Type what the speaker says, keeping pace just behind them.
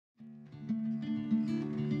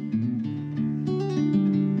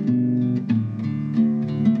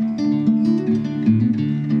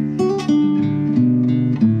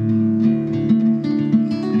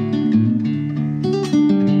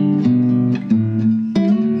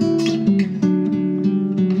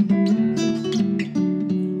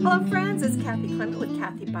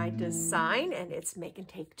design, and it's Make and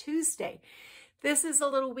Take Tuesday. This is a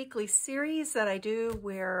little weekly series that I do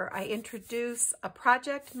where I introduce a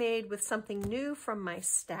project made with something new from my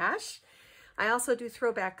stash. I also do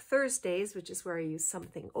Throwback Thursdays, which is where I use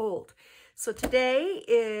something old. So today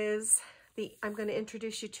I'm going to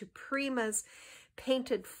introduce you to Prima's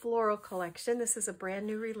Painted Floral collection. This is a brand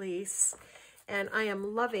new release, and I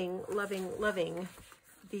am loving, loving, loving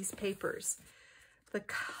these papers. The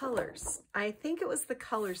colors, I think it was the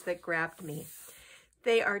colors that grabbed me.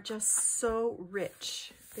 They are just so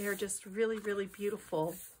rich. They are just really, really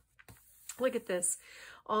beautiful. Look at this.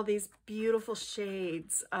 All these beautiful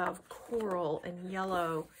shades of coral and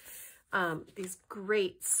yellow. These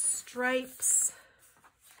great stripes.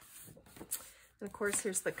 And of course,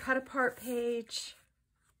 here's the cut apart page.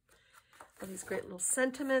 All these great little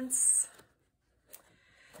sentiments.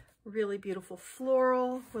 Really beautiful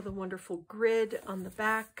floral with a wonderful grid on the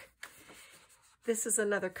back. This is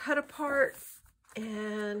another cut apart,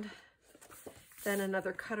 and then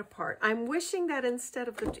another cut apart. I'm wishing that instead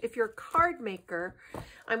of if you're a card maker,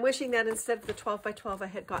 I'm wishing that instead of the 12 by 12, I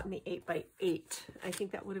had gotten the 8 by 8. I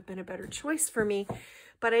think that would have been a better choice for me,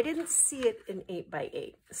 but I didn't see it in 8 by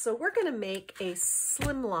 8. So we're going to make a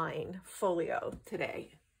slimline folio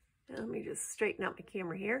today. Let me just straighten out my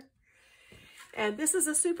camera here. And this is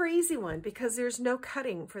a super easy one because there's no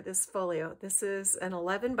cutting for this folio. This is an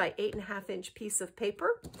 11 by 8.5 inch piece of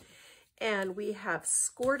paper, and we have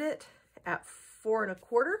scored it at 4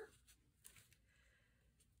 1/4,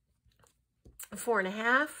 4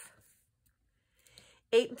 1/2,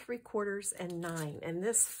 8 3/4, and 9. And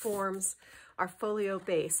this forms our folio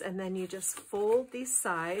base. And then you just fold these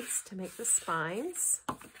sides to make the spines.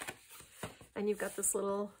 And you've got this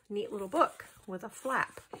neat little book with a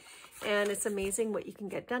flap. And it's amazing what you can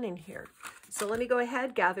get done in here. So let me go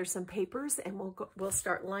ahead, gather some papers, and we'll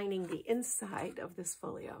start lining the inside of this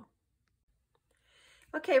folio.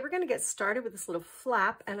 Okay, we're going to get started with this little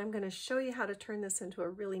flap, and I'm going to show you how to turn this into a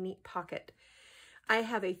really neat pocket. I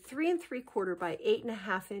have a 3 3/4 by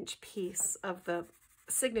 8.5 inch piece of the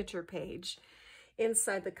signature page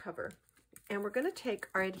inside the cover. And we're going to take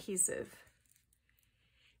our adhesive.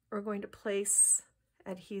 We're going to place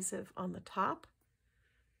adhesive on the top,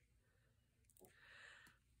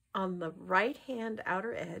 on the right hand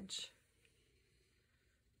outer edge,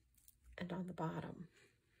 and on the bottom.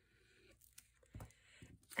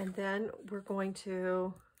 And then we're going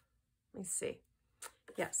to, let me see,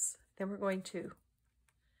 yes, then we're going to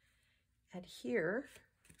adhere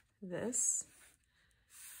this,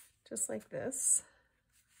 just like this,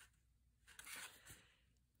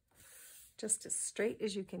 just as straight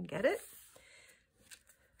as you can get it.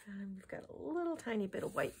 And we've got a little tiny bit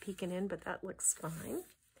of white peeking in, but that looks fine.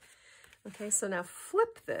 Okay, so now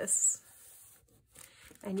flip this,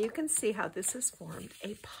 and you can see how this has formed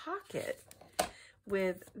a pocket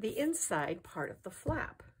with the inside part of the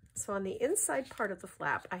flap. So on the inside part of the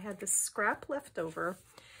flap, I had this scrap left over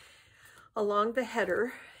along the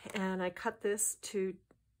header, and I cut this to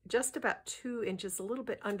just about 2 inches, a little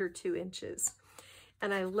bit under 2 inches.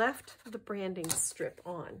 And I left the branding strip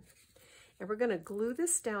on. And we're going to glue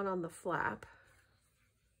this down on the flap.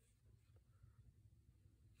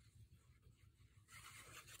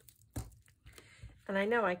 And I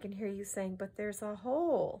know I can hear you saying, but there's a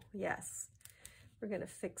hole. Yes, we're going to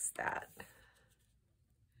fix that.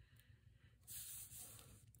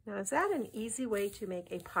 Now, is that an easy way to make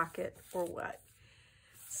a pocket or what?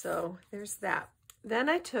 So there's that. Then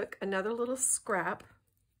I took another little scrap,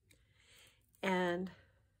 and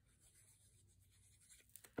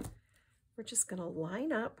we're just going to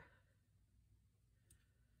line up.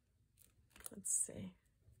 Let's see.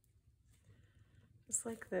 Just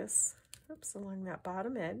like this. Oops, along that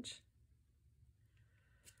bottom edge.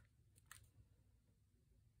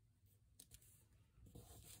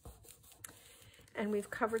 And we've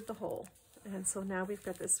covered the hole. And so now we've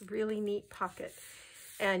got this really neat pocket.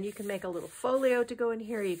 And you can make a little folio to go in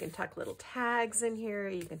here. You can tuck little tags in here.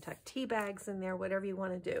 You can tuck tea bags in there, whatever you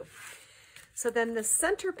want to do. So then the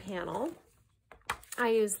center panel,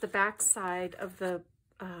 I use the back side of the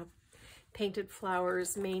Painted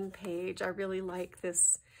Flowers main page. I really like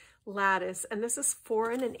this lattice, and this is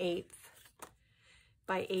 4 1/8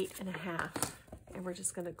 by 8.5, and we're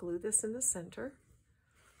just going to glue this in the center.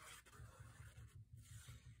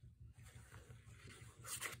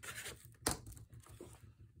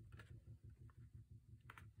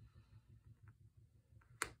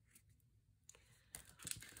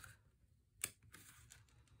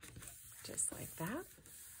 Just like that.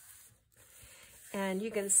 And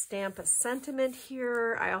you can stamp a sentiment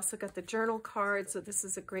here. I also got the journal card, so this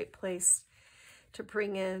is a great place to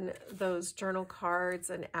bring in those journal cards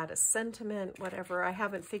and add a sentiment, whatever. I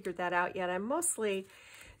haven't figured that out yet. I'm mostly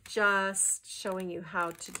just showing you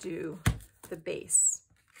how to do the base.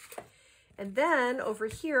 And then over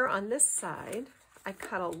here on this side, I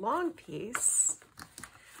cut a long piece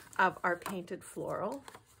of our Painted Floral.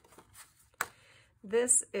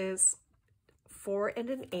 This is 4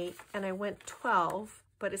 1/8, and I went 12,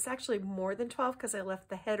 but it's actually more than 12 because I left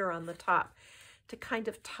the header on the top to kind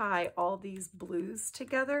of tie all these blues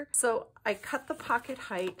together. So I cut the pocket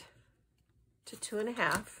height to 2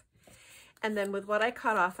 1/2, and then with what I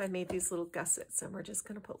cut off, I made these little gussets, and we're just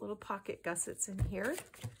going to put little pocket gussets in here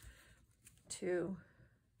to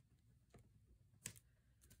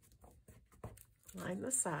line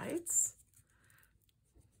the sides.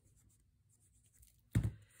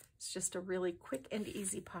 It's just a really quick and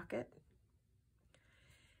easy pocket.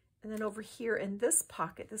 And then over here in this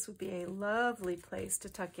pocket, this would be a lovely place to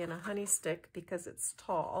tuck in a honey stick because it's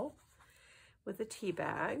tall, with a tea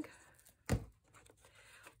bag,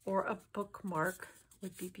 or a bookmark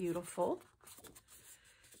would be beautiful.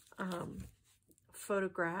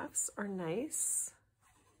 Photographs are nice.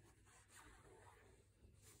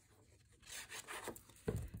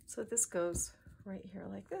 So this goes right here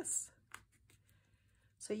like this.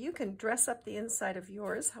 So you can dress up the inside of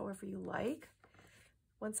yours however you like.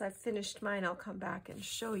 Once I've finished mine, I'll come back and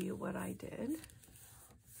show you what I did.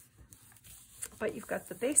 But you've got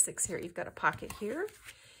the basics here. You've got a pocket here.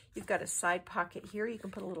 You've got a side pocket here. You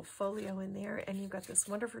can put a little folio in there, and you've got this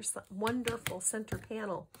wonderful center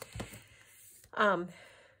panel.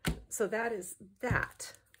 So that is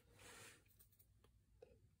that.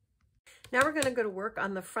 Now we're going to go to work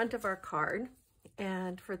on the front of our card.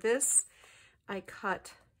 And for this, I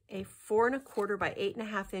cut a 4 1/4 by 8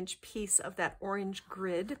 1/2 inch piece of that orange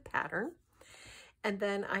grid pattern. And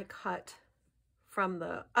then I cut from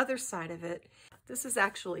the other side of it. This is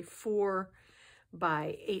actually 4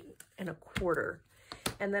 by 8 1/4.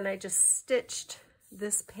 And then I just stitched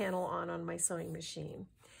this panel on my sewing machine.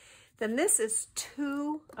 Then this is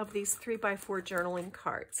 2 of these 3x4 journaling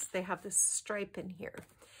cards. They have this stripe in here.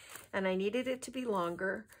 And I needed it to be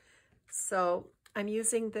longer. So I'm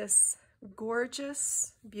using this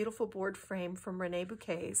gorgeous, beautiful board frame from Renee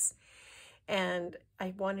Bouquets, and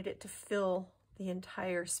I wanted it to fill the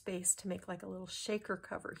entire space to make like a little shaker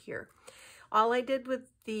cover here. All I did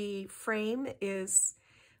with the frame is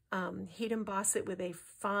heat emboss it with a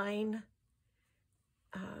fine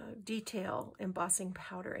detail embossing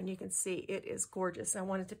powder, and you can see it is gorgeous. I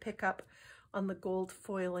wanted to pick up on the gold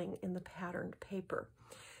foiling in the patterned paper.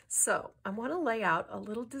 So I want to lay out a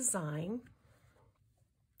little design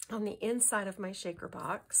on the inside of my shaker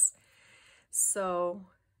box. So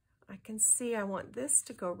I can see I want this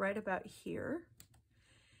to go right about here.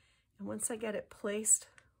 And once I get it placed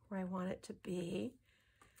where I want it to be,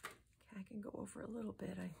 I can go over a little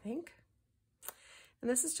bit, I think. And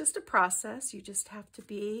this is just a process. You just have to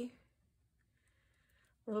be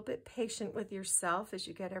a little bit patient with yourself as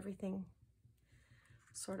you get everything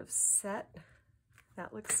sort of set.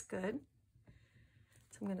 That looks good.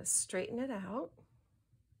 So I'm going to straighten it out.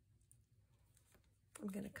 I'm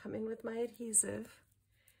going to come in with my adhesive.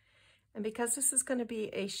 And because this is going to be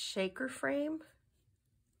a shaker frame,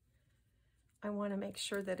 I want to make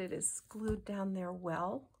sure that it is glued down there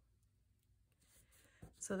well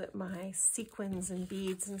so that my sequins and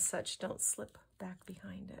beads and such don't slip back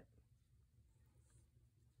behind it.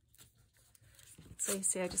 So you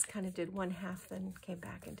see I just kind of did 1/2, then came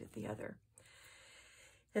back and did the other.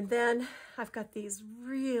 And then I've got these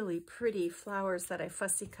really pretty flowers that I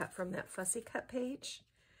fussy cut from that fussy cut page.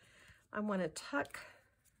 I want to tuck,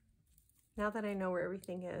 now that I know where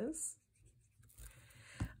everything is,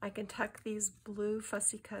 I can tuck these blue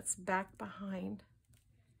fussy cuts back behind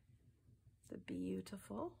the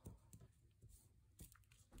beautiful.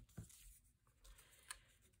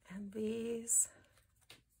 And these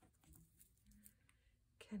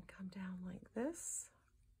can come down like this.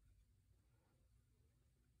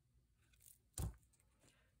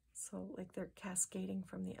 So like they're cascading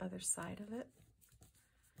from the other side of it.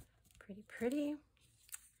 Pretty, pretty.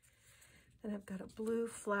 Then I've got a blue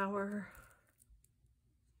flower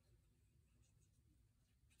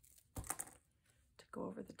to go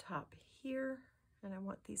over the top here. And I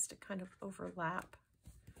want these to kind of overlap.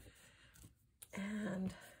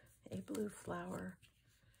 And a blue flower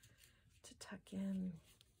to tuck in.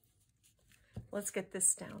 Let's get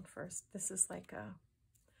this down first. This is like a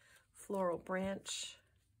floral branch.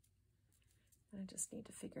 I just need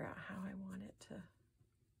to figure out how I want it to.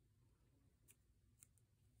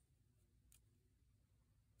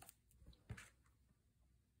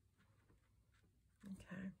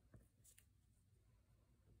 Okay.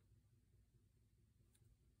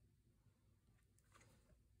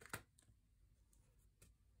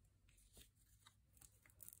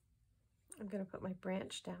 going to put my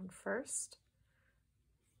branch down first.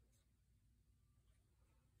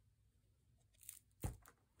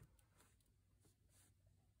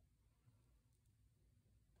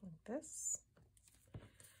 Like this.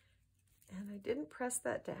 And I didn't press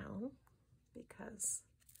that down because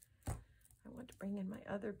I want to bring in my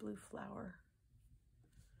other blue flower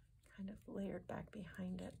kind of layered back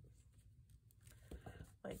behind it.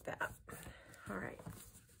 Like that. All right.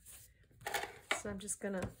 So I'm just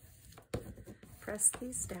going to press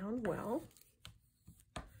these down well.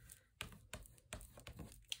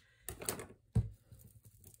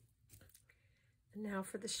 And now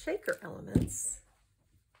for the shaker elements.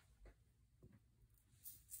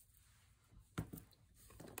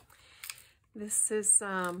 This is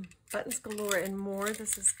Buttons Galore and More.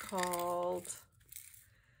 This is called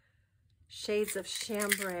Shades of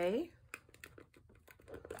Chambray.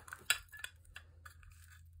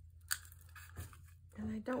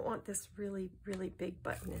 And I don't want this really, really big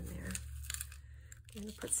button in there. I'm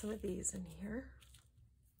going to put some of these in here.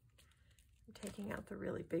 I'm taking out the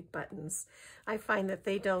really big buttons. I find that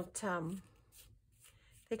they don't,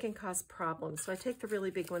 they can cause problems. So I take the really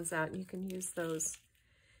big ones out, and you can use those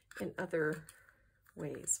in other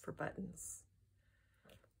ways for buttons.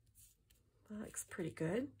 That looks pretty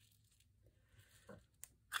good.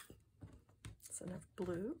 That's enough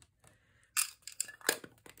blue.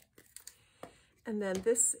 And then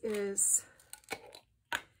this is,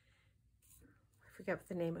 I forget what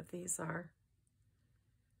the name of these are.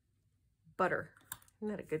 Butter. Isn't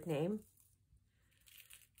that a good name?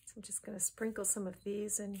 So I'm just going to sprinkle some of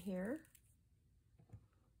these in here.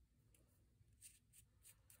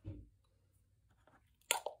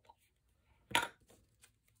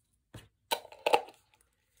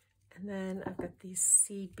 And then I've got these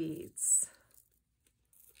seed beads.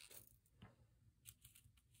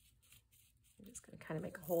 I'm just going to kind of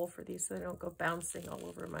make a hole for these so they don't go bouncing all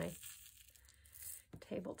over my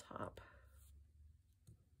tabletop.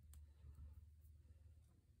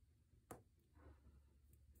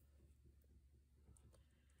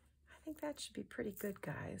 I think that should be pretty good,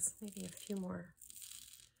 guys. Maybe a few more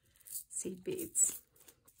seed beads.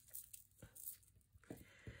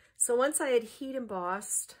 So once I had heat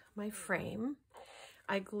embossed my frame,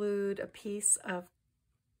 I glued a piece of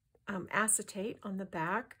acetate on the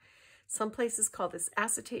back. Some places call this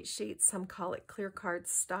acetate sheet, some call it clear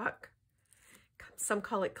cardstock, some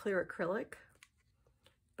call it clear acrylic,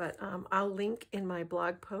 but I'll link in my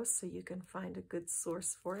blog post so you can find a good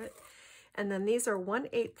source for it. And then these are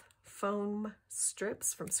 1/8 foam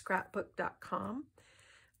strips from scrapbook.com.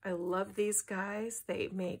 I love these guys. They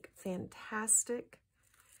make fantastic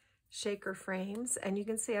shaker frames, and you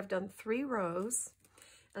can see I've done 3 rows.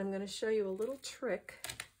 I'm going to show you a little trick.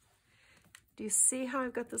 Do you see how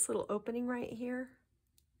I've got this little opening right here?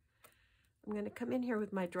 I'm going to come in here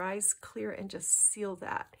with my Dries Clear and just seal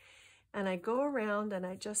that. And I go around and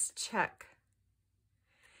I just check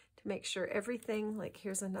to make sure everything, like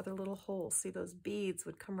here's another little hole. See, those beads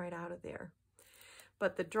would come right out of there.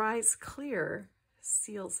 But the Dries Clear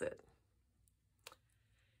seals it.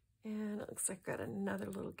 And it looks like I've got another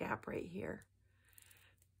little gap right here.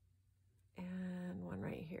 And one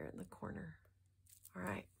right here in the corner. All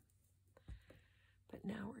right. But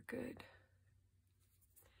now we're good.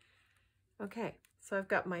 Okay, so I've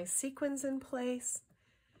got my sequins in place.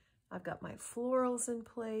 I've got my florals in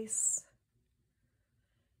place.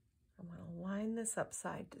 I'm going to line this up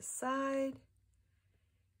side to side.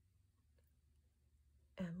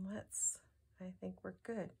 And I think we're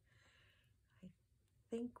good. I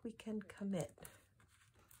think we can commit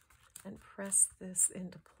and press this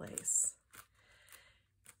into place.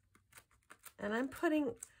 And I'm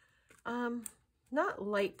putting, not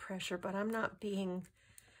light pressure, but I'm not being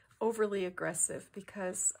overly aggressive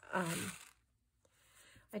because I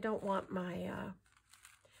don't want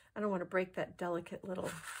to break that delicate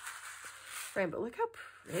little frame. But look how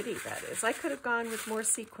pretty that is. I could have gone with more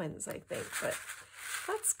sequins, I think, but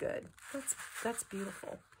that's good. That's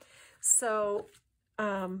beautiful. So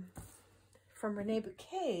from Renee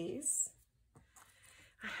Bouquets,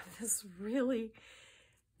 I have this really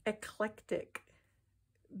eclectic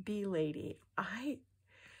bee lady.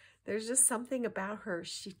 There's just something about her.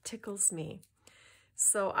 She tickles me.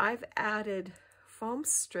 So I've added foam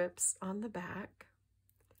strips on the back.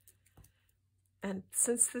 And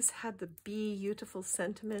since this had the beautiful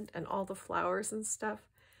sentiment and all the flowers and stuff,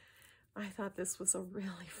 I thought this was a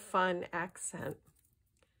really fun accent.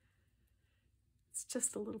 It's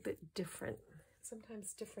just a little bit different.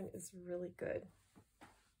 Sometimes different is really good.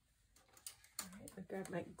 All right, I grab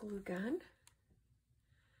my glue gun.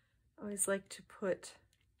 I always like to put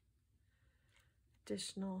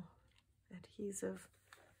additional adhesive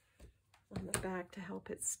on the back to help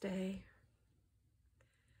it stay.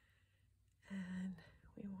 And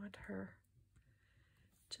we want her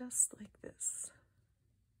just like this.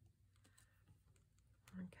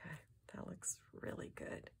 Okay, that looks really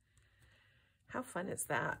good. How fun is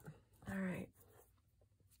that? All right.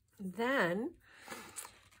 Then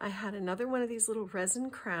I had another one of these little resin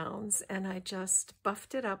crowns, and I just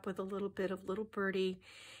buffed it up with a little bit of Little Birdie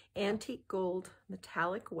Antique Gold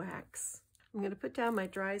metallic wax. I'm going to put down my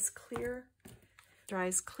dries clear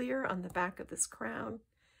on the back of this crown,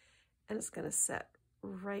 and it's going to set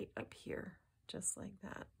right up here, just like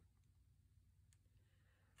that.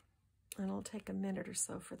 And it'll take a minute or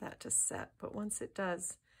so for that to set, but once it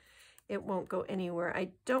does, it won't go anywhere. I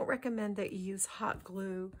don't recommend that you use hot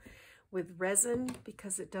glue with resin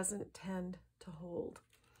because it doesn't tend to hold.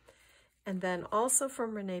 And then also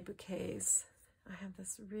from Renee Bouquets, I have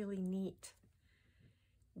this really neat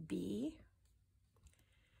bee.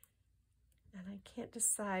 And I can't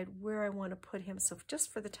decide where I want to put him. So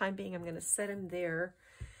just for the time being, I'm going to set him there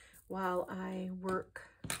while I work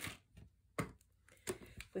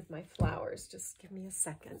with my flowers. Just give me a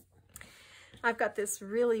second. I've got this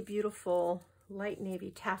really beautiful light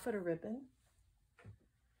navy taffeta ribbon.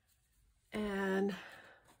 And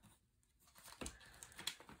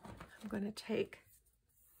I'm going to take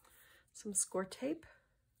some score tape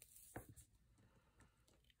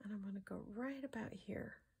and I'm going to go right about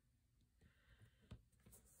here.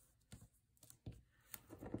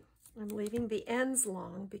 I'm leaving the ends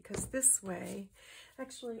long because this way,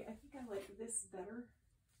 actually, I think I like this better.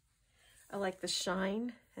 I like the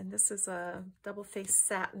shine, and this is a double-faced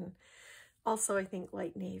satin. Also, I think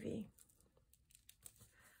light navy.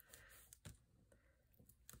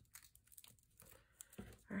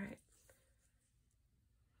 All right.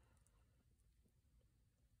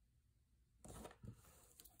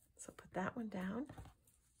 So put that one down.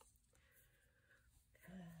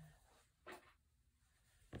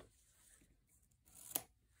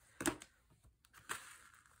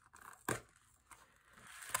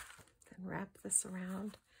 Wrap this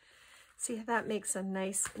around. See how that makes a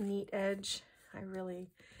nice, neat edge? I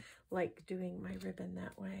really like doing my ribbon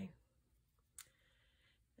that way.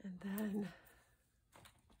 And then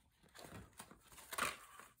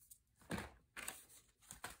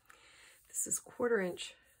this is 1/4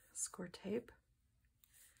 inch score tape.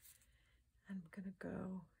 I'm going to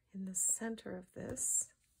go in the center of this.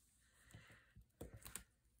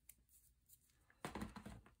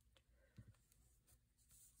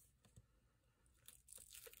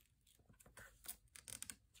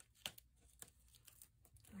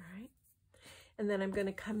 And then I'm going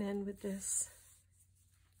to come in with this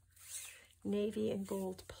navy and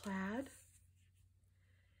gold plaid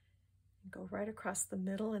and go right across the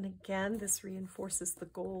middle. And again, this reinforces the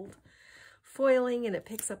gold foiling and it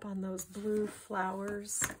picks up on those blue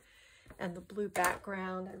flowers and the blue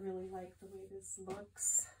background. I really like the way this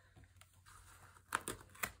looks.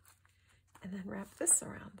 And then wrap this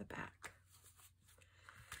around the back.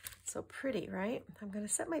 So pretty, right? I'm going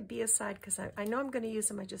to set my bee aside because I know I'm going to use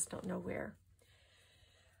them. I just don't know where.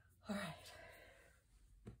 All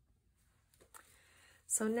right.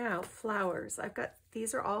 So now flowers.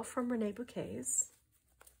 These are all from Renee Bouquets.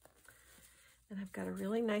 And I've got a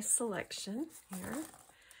really nice selection here. I'm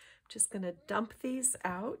just going to dump these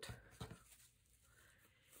out.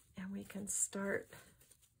 And we can start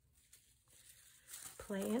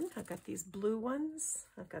playing. I've got these blue ones.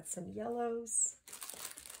 I've got some yellows.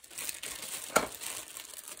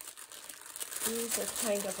 These are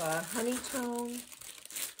kind of a honey tone.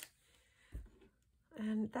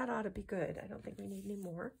 And that ought to be good. I don't think we need any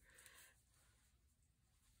more.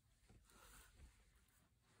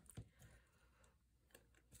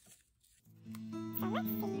 So let's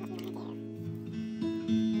see what we're going to do.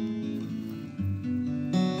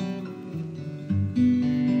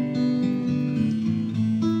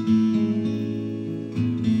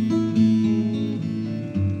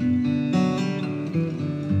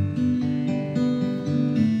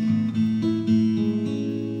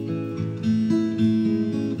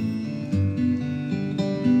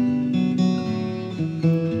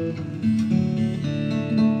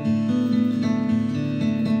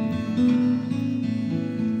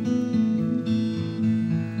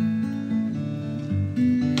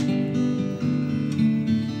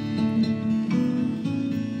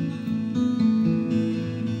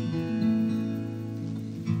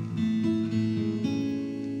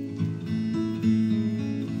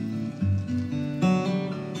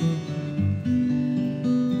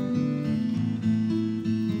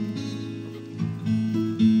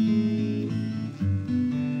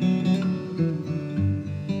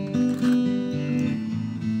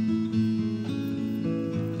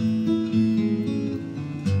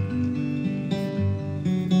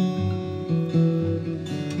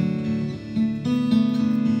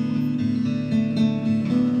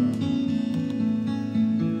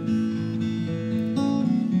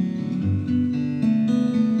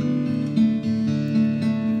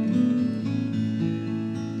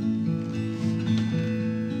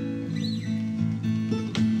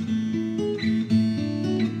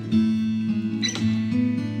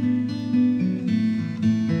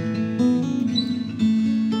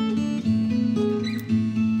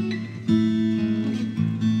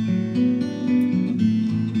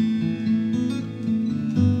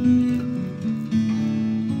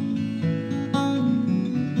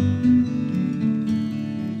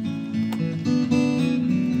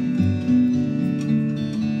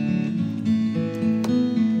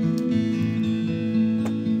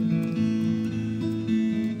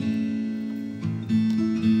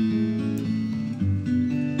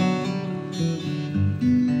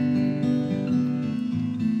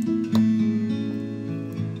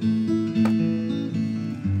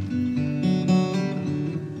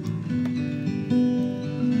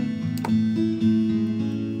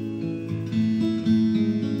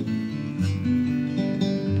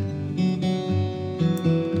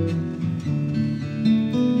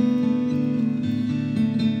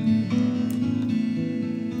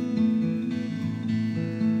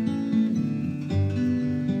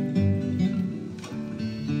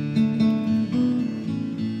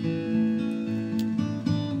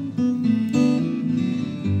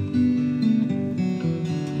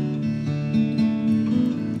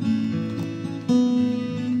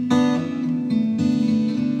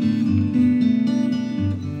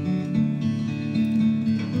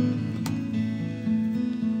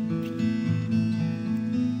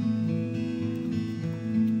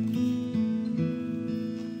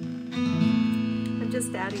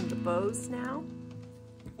 just adding the bows now.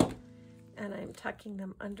 And I'm tucking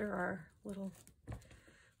them under our little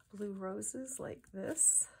blue roses like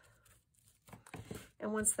this.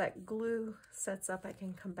 And once that glue sets up, I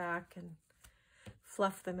can come back and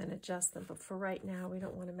fluff them and adjust them. But for right now, we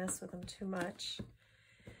don't want to mess with them too much.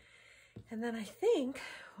 And then I think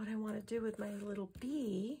what I want to do with my little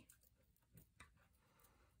bee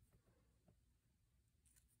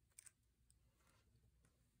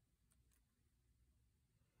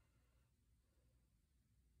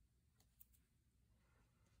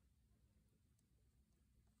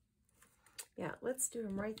yeah, let's do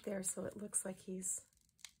him right there so it looks like he's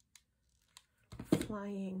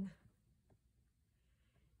flying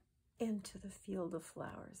into the field of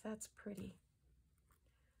flowers. That's pretty.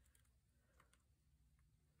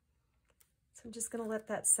 So I'm just going to let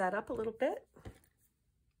that set up a little bit.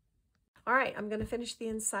 All right, I'm going to finish the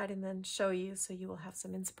inside and then show you so you will have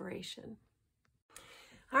some inspiration.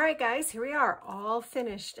 All right, guys, here we are, all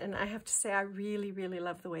finished. And I have to say, I really, really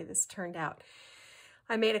love the way this turned out.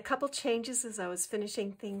 I made a couple changes as I was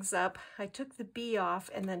finishing things up. I took the bee off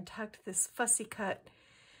and then tucked this fussy cut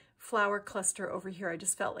flower cluster over here. I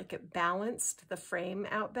just felt like it balanced the frame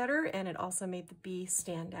out better, and it also made the bee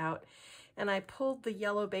stand out. And I pulled the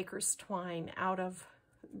yellow baker's twine out of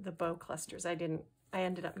the bow clusters. I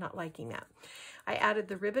ended up not liking that. I added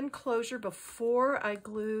the ribbon closure before I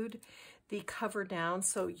glued the cover down.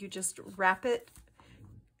 So you just wrap it,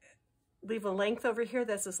 leave a length over here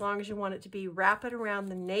that's as long as you want it to be, wrap it around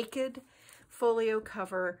the naked folio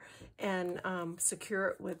cover, and secure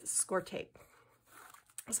it with score tape.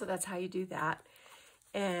 So that's how you do that.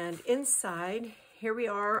 And inside, here we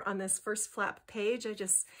are on this first flap page. I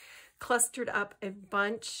just clustered up a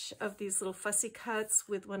bunch of these little fussy cuts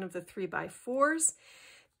with one of the 3x4s.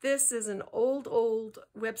 This is an old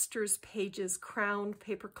Webster's Pages crown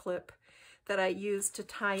paper clip that I used to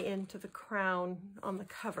tie into the crown on the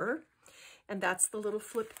cover. And that's the little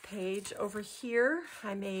flip page over here.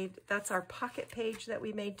 That's our pocket page that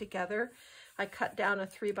we made together. I cut down a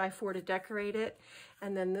 3x4 to decorate it.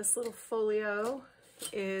 And then this little folio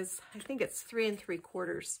is, I think it's 3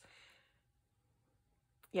 3/4.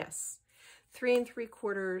 Yes, 3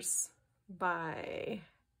 3/4 by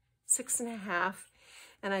 6 1/2.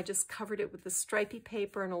 And I just covered it with the stripy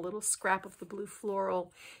paper and a little scrap of the blue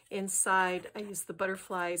floral inside. I used the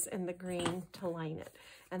butterflies and the green to line it.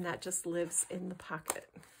 And that just lives in the pocket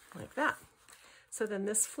like that. So then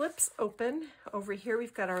this flips open. Over here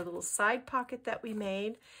we've got our little side pocket that we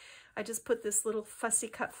made. I just put this little fussy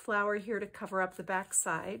cut flower here to cover up the back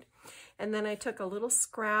side. And then I took a little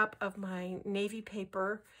scrap of my navy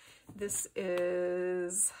paper. This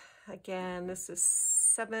is, again, this is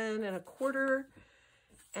 7 1/4,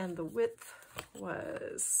 and the width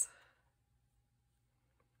was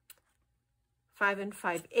 5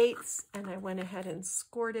 5/8, and I went ahead and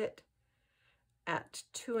scored it at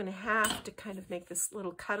 2 1/2 to kind of make this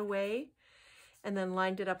little cutaway, and then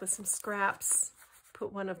lined it up with some scraps,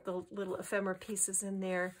 put one of the little ephemera pieces in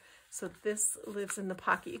there. So this lives in the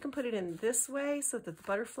pocket. You can put it in this way so that the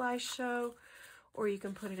butterflies show, or you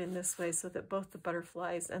can put it in this way so that both the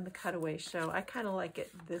butterflies and the cutaway show. I kind of like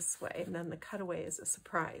it this way, and then the cutaway is a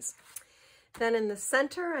surprise. Then in the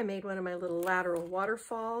center, I made one of my little lateral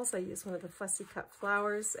waterfalls. I used one of the fussy cut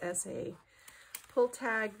flowers as a pull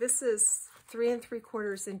tag. This is 3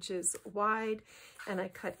 3/4 inches wide, and I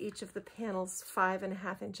cut each of the panels 5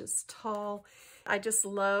 1/2 inches tall. I just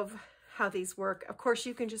love how these work. Of course,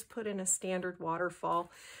 you can just put in a standard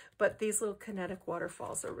waterfall, but these little kinetic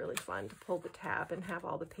waterfalls are really fun to pull the tab and have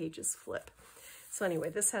all the pages flip. So anyway,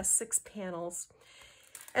 this has 6 panels.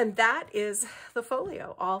 And that is the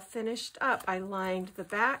folio all finished up. I lined the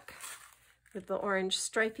back with the orange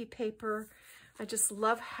stripy paper. I just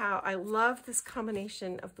love I love this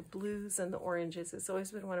combination of the blues and the oranges. It's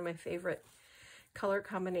always been one of my favorite color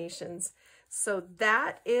combinations. So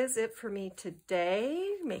that is it for me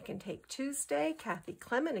today. Make and Take Tuesday. Kathy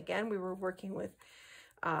Clement. Again, we were working with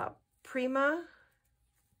Prima.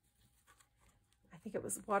 I think it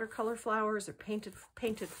was watercolor flowers or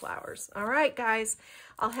painted flowers. All right, guys,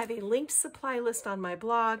 I'll have a linked supply list on my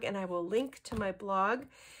blog, and I will link to my blog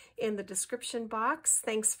in the description box.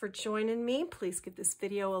 Thanks for joining me. Please give this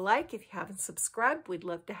video a like. If you haven't subscribed, we'd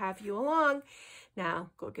love to have you along.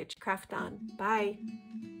 Now, go get your craft on. Bye.